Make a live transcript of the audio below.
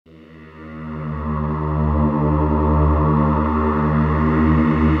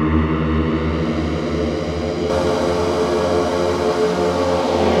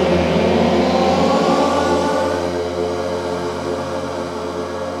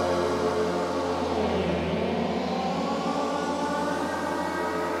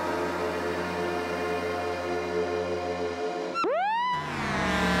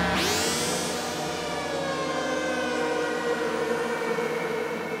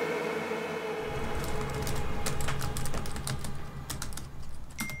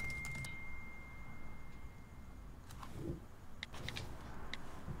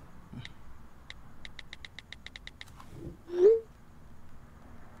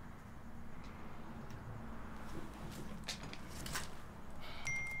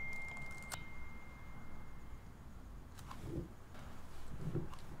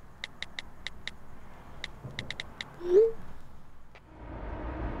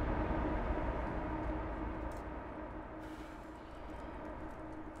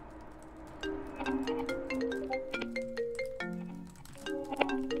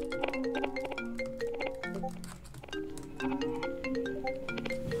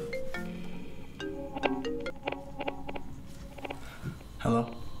Hello?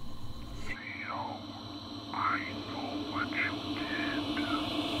 Theo, I know what you did.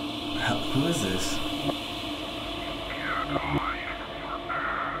 Who is this? You can't hide from your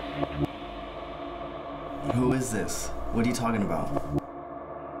past. Who is this? What are you talking about?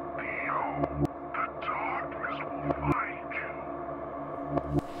 Theo, the darkness will find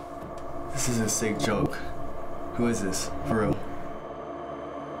you. This is a sick joke. Who is this? For real?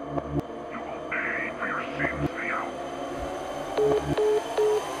 You will pay for your sins, Theo.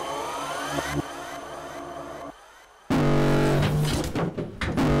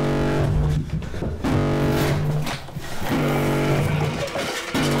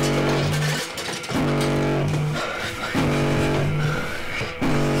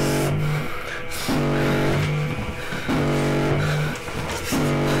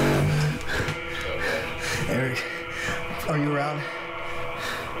 Eric, are you around?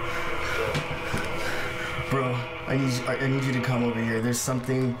 Bro, I need you to come over here. There's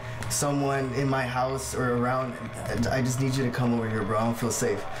someone in my house or around. I just need you to come over here, bro. I don't feel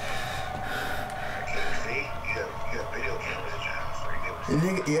safe. See? You have video cameras at your house. Are you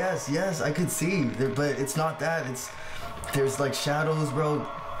able to see? Yes, I could see, but it's not that. There's like shadows, bro.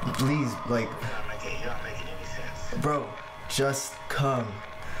 Please, like, You're not making any sense. bro, just come,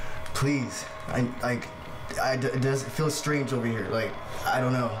 please. It does feel strange over here. Like, I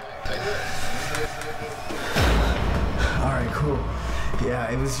don't know. All right, cool.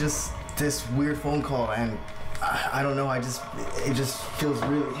 Yeah, it was just this weird phone call, and I don't know. It just feels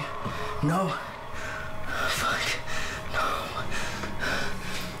really. No. Fuck. No.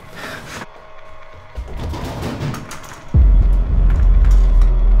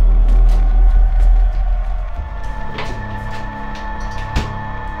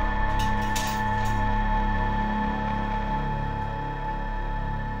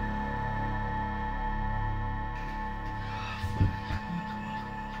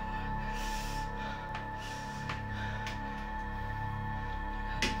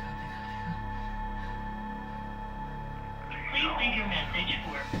 Please leave your message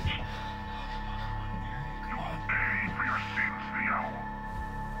for... You will pay for your sins, Theo.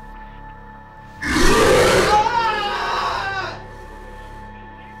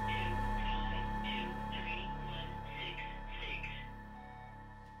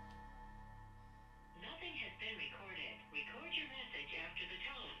 Nothing has been recorded. Record your message after the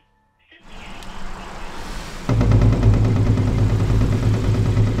tone.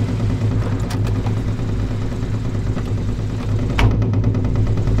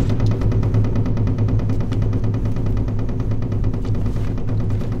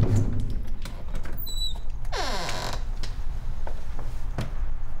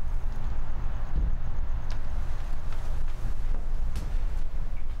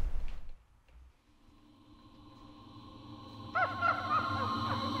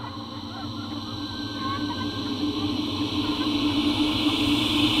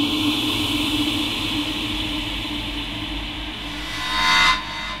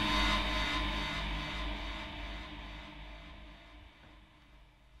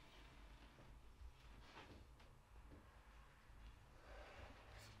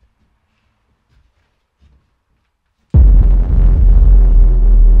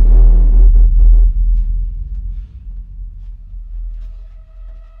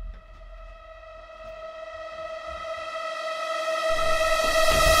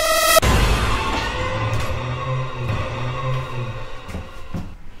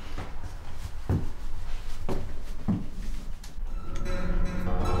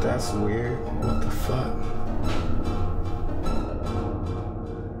 That's weird. What the fuck?